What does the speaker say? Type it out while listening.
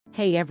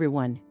Hey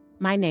everyone,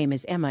 my name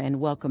is Emma and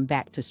welcome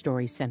back to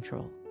Story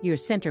Central, your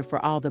center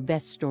for all the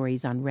best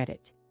stories on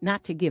Reddit.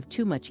 Not to give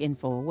too much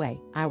info away,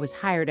 I was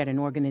hired at an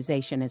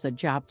organization as a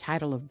job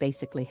title of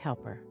basically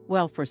helper.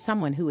 Well, for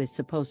someone who is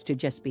supposed to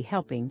just be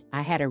helping,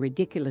 I had a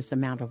ridiculous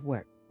amount of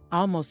work.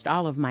 Almost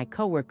all of my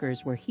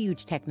coworkers were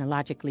huge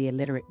technologically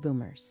illiterate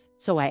boomers,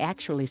 so I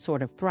actually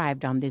sort of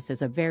thrived on this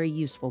as a very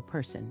useful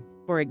person.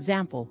 For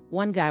example,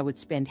 one guy would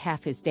spend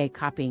half his day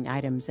copying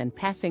items and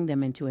passing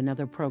them into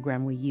another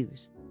program we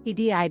use. He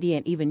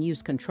didn't even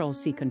use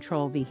Control-C,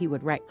 Control-V. He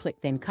would right-click,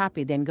 then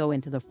copy, then go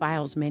into the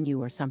Files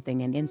menu or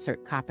something and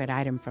insert copied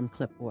item from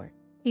clipboard.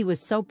 He was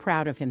so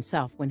proud of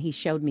himself when he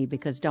showed me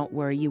because don't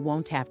worry, you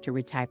won't have to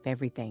retype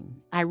everything.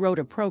 I wrote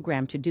a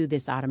program to do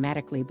this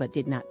automatically but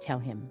did not tell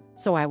him,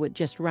 so I would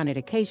just run it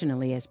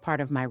occasionally as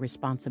part of my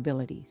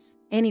responsibilities.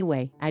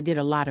 Anyway, I did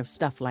a lot of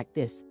stuff like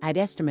this. I'd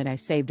estimate I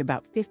saved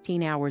about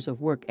 15 hours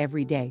of work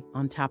every day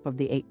on top of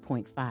the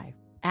 8.5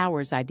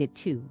 hours I did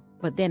too.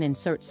 But then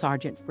insert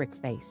Sergeant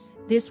Frickface.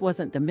 This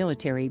wasn't the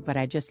military, but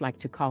I just like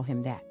to call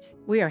him that.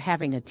 We are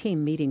having a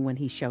team meeting when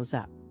he shows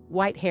up.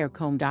 White hair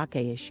combed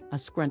okay-ish, a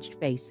scrunched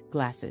face,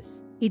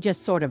 glasses. He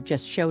just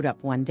showed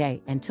up one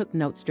day and took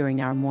notes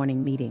during our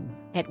morning meeting.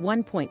 At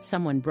one point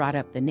someone brought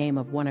up the name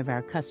of one of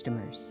our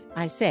customers.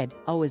 I said,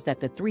 "Oh, is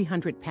that the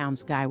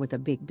 300-pound guy with a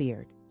big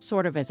beard?"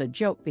 Sort of as a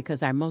joke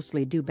because I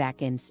mostly do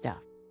back-end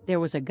stuff. There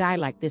was a guy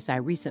like this I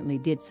recently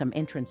did some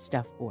entrance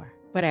stuff for.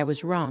 But I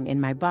was wrong and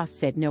my boss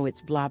said no,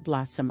 it's blah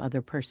blah some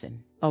other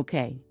person.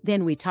 Okay,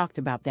 then we talked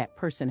about that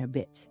person a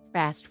bit.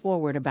 Fast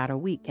forward about a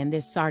week and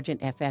this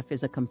Sergeant FF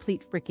is a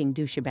complete freaking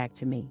douchebag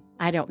to me.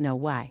 I don't know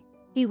why.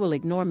 He will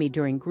ignore me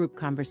during group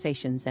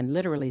conversations and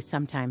literally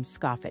sometimes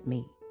scoff at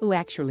me. Who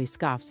actually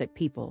scoffs at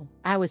people?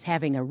 I was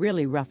having a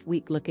really rough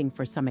week looking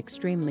for some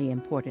extremely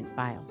important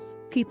files.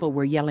 People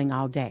were yelling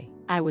all day.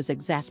 I was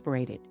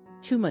exasperated.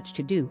 Too much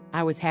to do.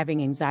 I was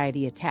having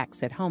anxiety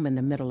attacks at home in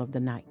the middle of the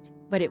night.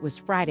 But it was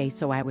Friday,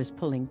 so I was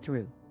pulling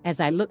through. As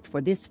I looked for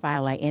this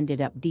file, I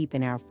ended up deep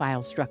in our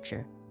file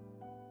structure.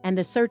 And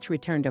the search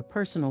returned a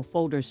personal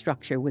folder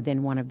structure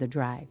within one of the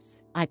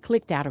drives. I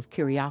clicked out of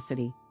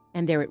curiosity,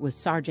 and there it was,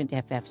 Sergeant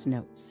FF's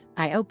notes.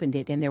 I opened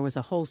it and there was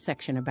a whole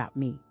section about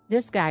me.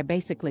 This guy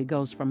basically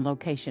goes from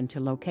location to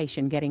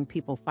location getting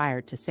people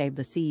fired to save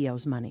the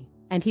CEO's money.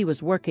 And he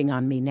was working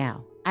on me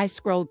now. I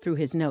scrolled through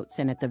his notes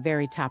and at the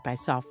very top I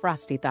saw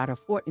Frosty thought a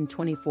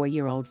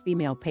 24-year-old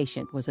female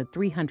patient was a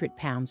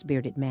 300-pound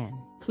bearded man.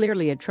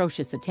 Clearly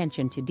atrocious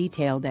attention to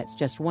detail. That's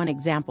just one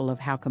example of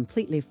how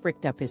completely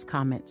fricked up his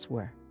comments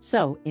were.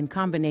 So, in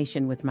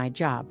combination with my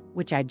job,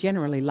 which I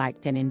generally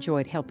liked and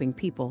enjoyed helping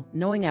people,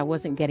 knowing I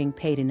wasn't getting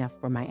paid enough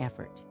for my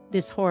effort.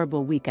 This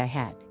horrible week I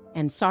had.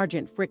 And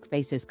Sergeant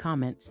Frickface's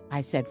comments, I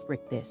said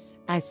frick this.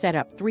 I set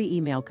up 3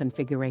 email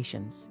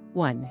configurations.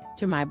 1.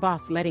 To my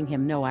boss letting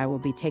him know I will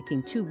be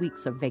taking 2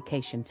 weeks of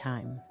vacation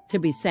time, to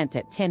be sent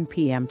at 10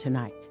 p.m.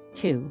 tonight.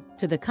 2.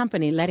 To the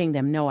company letting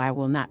them know I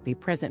will not be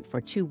present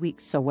for 2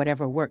 weeks, so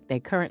whatever work they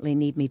currently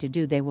need me to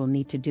do they will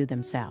need to do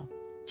themselves.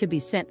 To be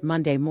sent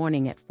Monday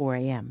morning at 4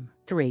 a.m.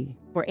 3.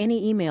 For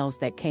any emails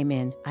that came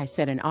in, I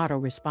set an auto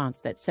response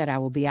that said I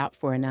will be out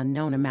for an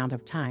unknown amount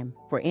of time.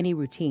 For any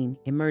routine,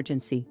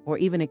 emergency, or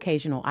even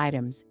occasional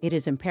items, it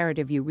is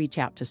imperative you reach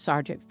out to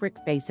Sergeant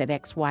Frickface at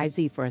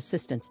XYZ for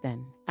assistance.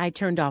 Then, I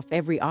turned off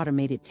every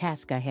automated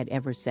task I had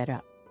ever set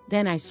up.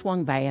 Then I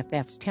swung by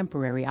FF's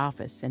temporary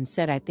office and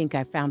said, "I think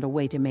I found a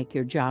way to make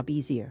your job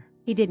easier."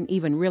 He didn't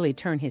even really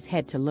turn his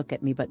head to look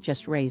at me but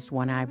just raised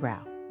one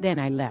eyebrow. Then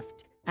I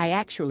left. I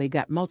actually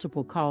got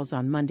multiple calls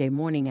on Monday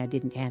morning I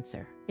didn't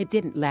answer. It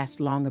didn't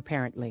last long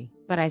apparently,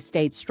 but I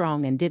stayed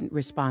strong and didn't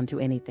respond to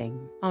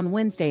anything. On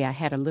Wednesday I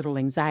had a little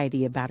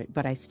anxiety about it,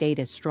 but I stayed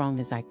as strong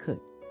as I could.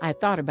 I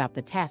thought about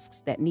the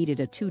tasks that needed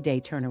a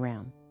 2-day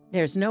turnaround.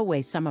 There's no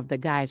way some of the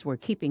guys were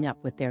keeping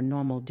up with their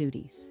normal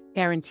duties.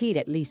 Guaranteed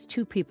at least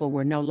 2 people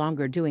were no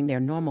longer doing their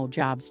normal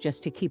jobs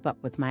just to keep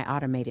up with my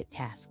automated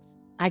tasks.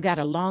 I got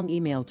a long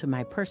email to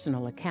my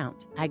personal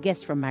account, I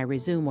guess from my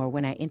resume or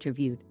when I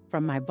interviewed,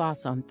 from my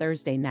boss on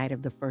Thursday night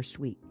of the first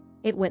week.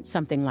 It went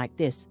something like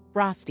this: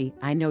 "Frosty,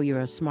 I know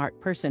you're a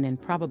smart person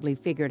and probably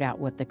figured out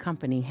what the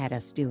company had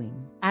us doing.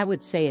 I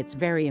would say it's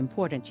very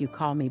important you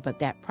call me, but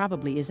that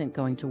probably isn't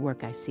going to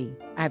work. I see.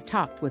 I've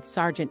talked with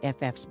Sergeant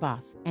FF's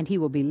boss, and he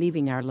will be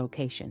leaving our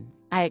location.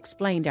 I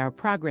explained our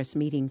progress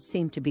meetings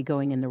seem to be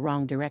going in the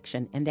wrong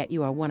direction and that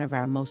you are one of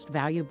our most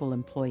valuable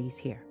employees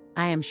here.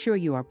 I am sure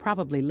you are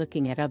probably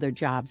looking at other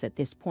jobs at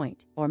this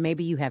point, or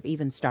maybe you have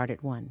even started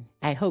one.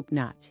 I hope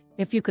not.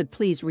 If you could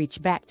please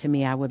reach back to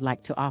me, I would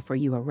like to offer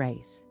you a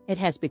raise. It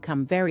has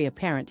become very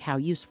apparent how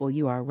useful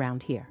you are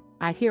around here.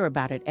 I hear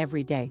about it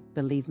every day,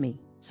 believe me."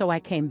 So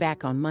I came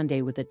back on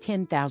Monday with a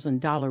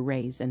 $10,000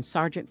 raise and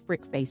Sergeant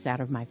Frickface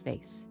out of my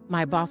face.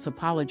 My boss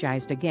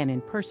apologized again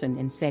in person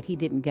and said he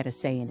didn't get a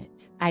say in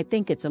it. I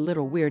think it's a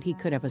little weird he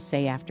could have a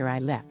say after I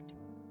left,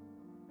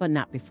 but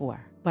not before.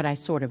 But I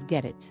sort of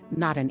get it.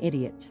 Not an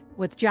idiot.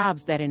 With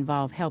jobs that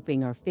involve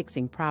helping or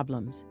fixing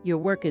problems, your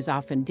work is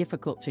often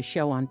difficult to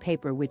show on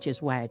paper, which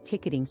is why a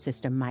ticketing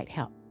system might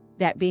help.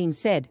 That being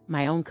said,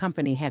 my own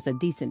company has a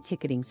decent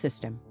ticketing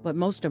system, but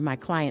most of my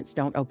clients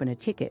don't open a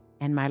ticket,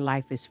 and my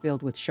life is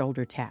filled with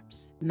shoulder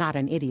taps. Not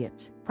an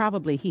idiot.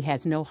 Probably he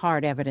has no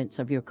hard evidence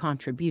of your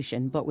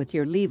contribution, but with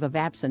your leave of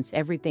absence,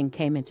 everything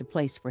came into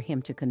place for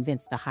him to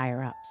convince the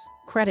higher-ups.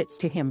 Credits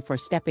to him for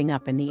stepping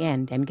up in the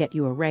end and get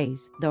you a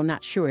raise, though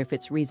not sure if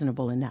it's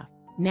reasonable enough.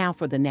 Now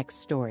for the next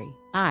story.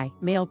 I,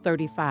 male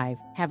 35,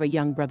 have a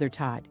young brother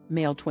Todd,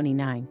 male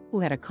 29, who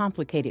had a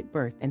complicated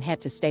birth and had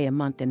to stay a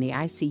month in the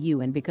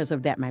ICU, and because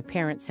of that my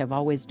parents have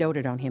always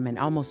doted on him and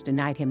almost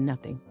denied him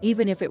nothing,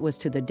 even if it was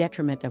to the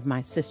detriment of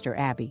my sister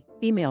Abby,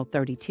 female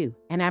 32,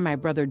 and my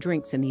brother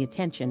drinks in the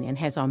attention and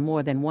has on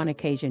more than one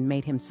occasion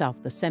made himself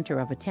the center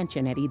of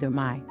attention at either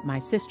my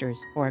sister's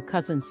or a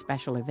cousin's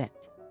special event.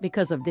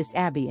 Because of this,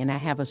 Abby and I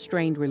have a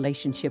strained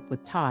relationship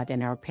with Todd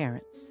and our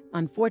parents.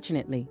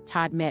 Unfortunately,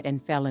 Todd met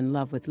and fell in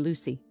love with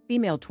Lucy,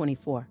 female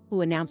 24,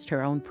 who announced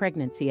her own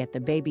pregnancy at the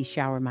baby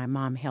shower my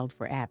mom held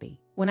for Abby.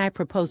 When I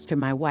proposed to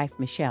my wife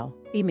Michelle,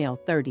 female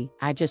 30,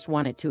 I just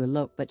wanted to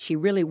elope, but she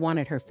really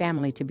wanted her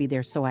family to be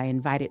there, so I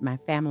invited my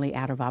family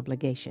out of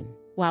obligation.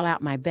 While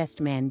out, my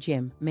best man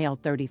Jim, male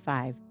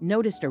 35,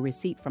 noticed a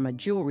receipt from a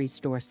jewelry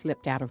store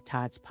slipped out of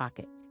Todd's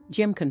pocket.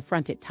 Jim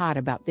confronted Todd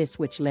about this,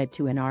 which led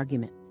to an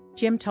argument.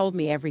 Jim told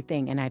me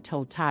everything, and I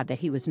told Todd that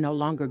he was no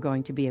longer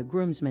going to be a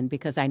groomsman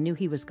because I knew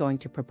he was going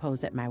to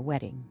propose at my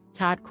wedding.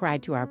 Todd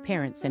cried to our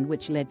parents, and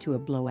which led to a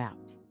blowout.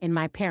 In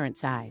my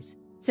parents' eyes,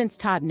 since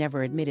Todd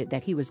never admitted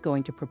that he was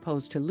going to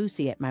propose to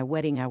Lucy at my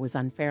wedding, I was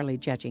unfairly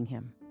judging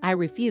him. I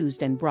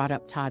refused and brought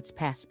up Todd's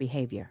past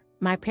behavior.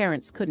 My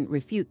parents couldn't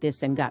refute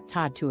this and got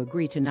Todd to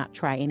agree to not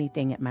try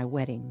anything at my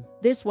wedding.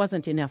 This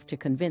wasn't enough to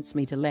convince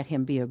me to let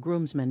him be a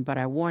groomsman, but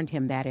I warned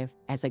him that if,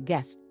 as a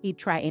guest, he'd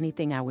try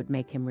anything, I would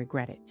make him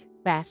regret it.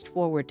 Fast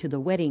forward to the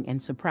wedding, and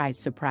surprise,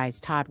 surprise,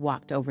 Todd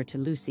walked over to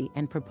Lucy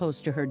and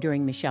proposed to her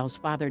during Michelle's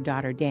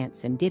father-daughter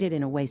dance, and did it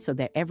in a way so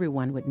that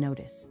everyone would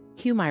notice.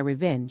 Cue my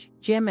revenge.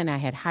 Jim and I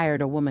had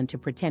hired a woman to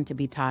pretend to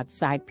be Todd's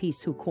side piece,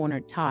 who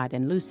cornered Todd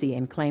and Lucy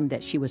and claimed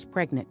that she was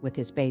pregnant with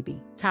his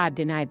baby. Todd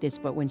denied this,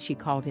 but when she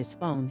called his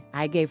phone,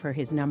 I gave her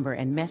his number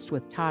and messed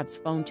with Todd's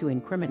phone to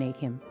incriminate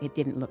him. It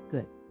didn't look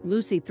good.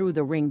 Lucy threw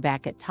the ring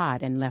back at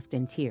Todd and left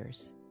in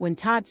tears. When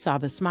Todd saw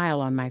the smile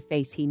on my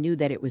face, he knew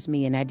that it was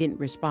me, and I didn't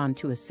respond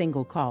to a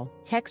single call,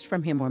 text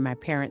from him or my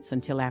parents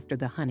until after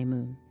the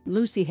honeymoon.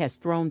 Lucy has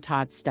thrown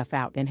Todd's stuff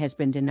out and has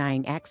been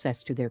denying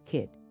access to their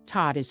kid.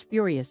 Todd is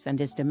furious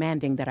and is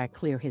demanding that I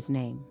clear his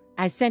name.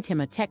 I sent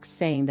him a text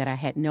saying that I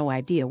had no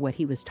idea what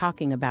he was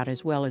talking about,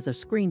 as well as a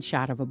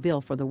screenshot of a bill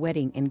for the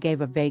wedding, and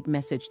gave a vague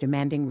message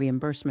demanding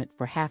reimbursement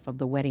for half of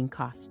the wedding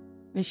cost.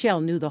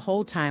 Michelle knew the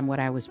whole time what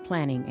I was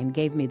planning and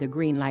gave me the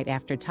green light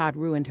after Todd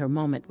ruined her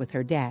moment with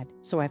her dad,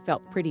 so I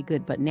felt pretty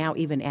good, but now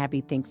even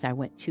Abby thinks I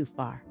went too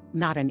far.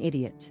 Not an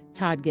idiot.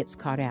 Todd gets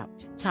caught out.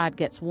 Todd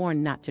gets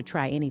warned not to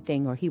try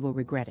anything or he will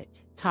regret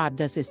it. Todd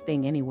does his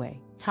thing anyway.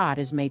 Todd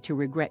is made to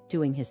regret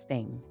doing his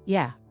thing.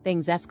 Yeah,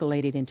 things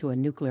escalated into a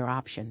nuclear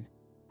option.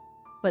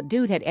 But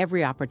dude had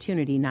every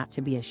opportunity not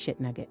to be a shit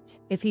nugget.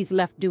 If he's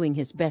left doing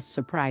his best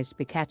surprised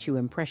Pikachu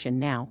impression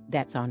now,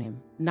 that's on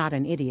him. Not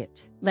an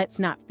idiot. Let's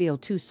not feel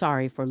too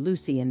sorry for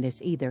Lucy in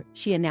this either.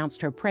 She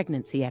announced her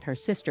pregnancy at her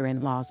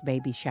sister-in-law's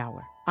baby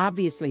shower.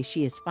 Obviously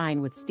she is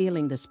fine with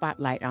stealing the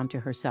spotlight onto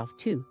herself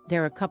too.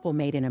 They're a couple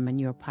made in a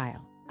manure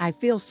pile. I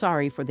feel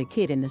sorry for the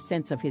kid in the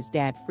sense of his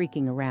dad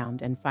freaking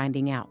around and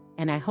finding out,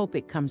 and I hope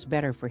it comes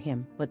better for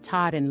him, but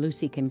Todd and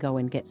Lucy can go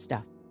and get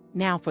stuff.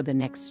 Now for the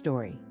next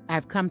story.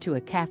 I've come to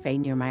a cafe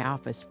near my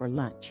office for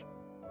lunch,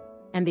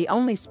 and the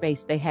only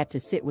space they had to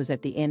sit was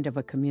at the end of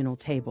a communal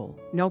table.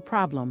 No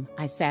problem,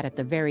 I sat at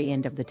the very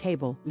end of the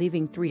table,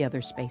 leaving 3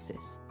 other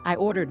spaces. I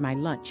ordered my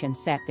lunch and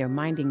sat there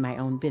minding my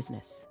own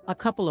business. A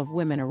couple of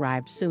women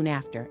arrived soon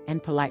after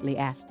and politely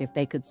asked if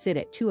they could sit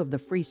at 2 of the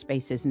free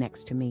spaces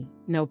next to me.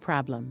 No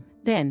problem.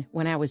 Then,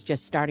 when I was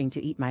just starting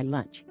to eat my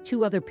lunch,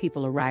 2 other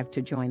people arrived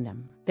to join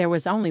them. There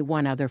was only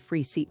 1 other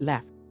free seat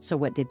left. So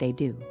what did they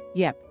do?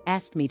 Yep,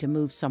 asked me to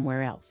move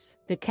somewhere else.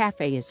 The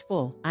cafe is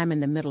full, I'm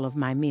in the middle of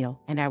my meal,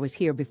 and I was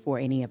here before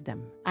any of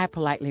them. I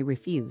politely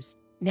refused.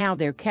 Now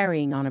they're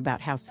carrying on about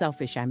how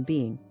selfish I'm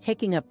being,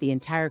 taking up the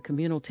entire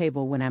communal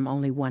table when I'm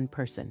only 1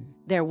 person.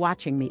 They're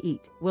watching me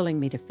eat, willing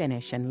me to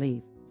finish and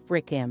leave.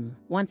 Frick 'em.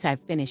 Once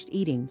I've finished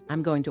eating,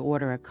 I'm going to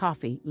order a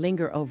coffee,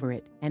 linger over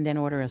it, and then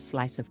order a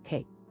slice of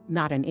cake.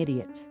 Not an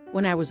idiot.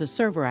 When I was a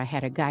server, I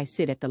had a guy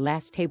sit at the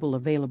last table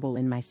available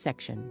in my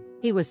section.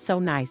 He was so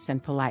nice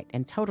and polite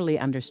and totally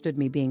understood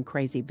me being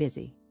crazy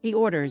busy. He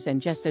orders,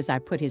 and just as I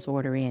put his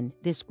order in,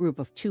 this group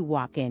of 2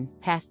 walk in,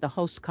 past the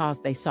host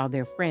cause they saw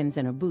their friends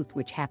in a booth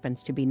which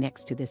happens to be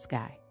next to this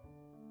guy.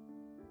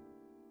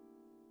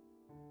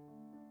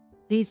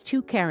 These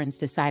 2 Karens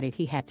decided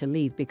he had to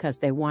leave because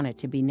they wanted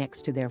to be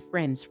next to their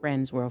friends.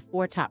 Friends were a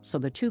 4-top, so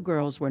the 2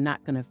 girls were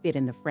not going to fit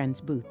in the friends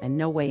booth, and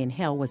no way in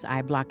hell was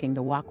I blocking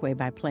the walkway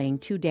by playing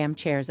 2 damn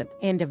chairs at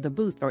the end of the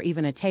booth or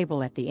even a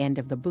table at the end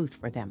of the booth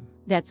for them.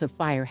 That's a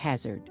fire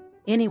hazard.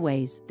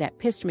 Anyways, that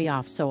pissed me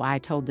off, so I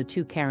told the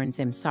two Karens,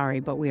 I'm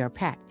sorry, but we are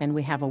packed and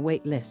we have a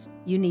wait list.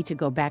 You need to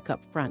go back up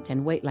front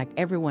and wait like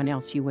everyone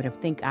else. You would have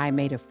think I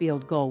made a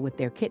field goal with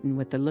their kitten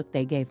with the look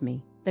they gave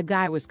me. The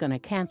guy was gonna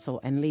cancel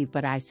and leave,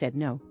 but I said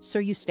no, sir,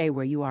 you stay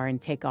where you are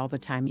and take all the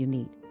time you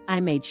need. I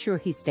made sure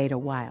he stayed a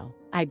while.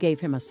 I gave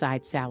him a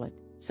side salad,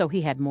 so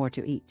he had more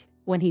to eat.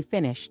 When he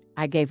finished,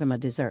 I gave him a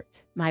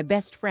dessert. My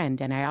best friend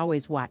and I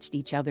always watched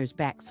each other's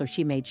backs, so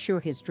she made sure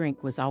his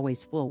drink was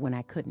always full when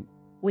I couldn't.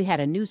 We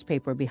had a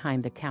newspaper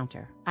behind the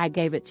counter. I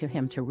gave it to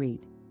him to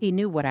read. He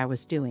knew what I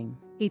was doing.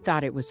 He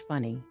thought it was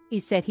funny.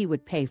 He said he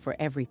would pay for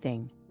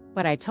everything.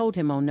 But I told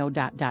him, oh no,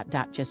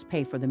 just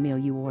pay for the meal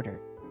you ordered.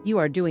 You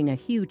are doing a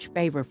huge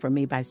favor for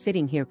me by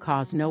sitting here,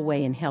 cause no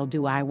way in hell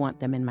do I want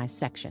them in my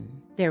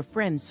section. Their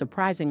friends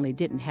surprisingly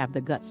didn't have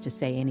the guts to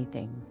say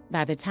anything.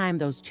 By the time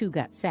those two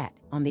got sat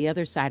on the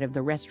other side of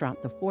the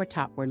restaurant, the four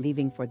top were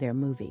leaving for their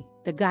movie.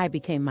 The guy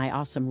became my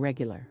awesome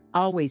regular.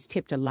 Always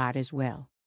tipped a lot as well.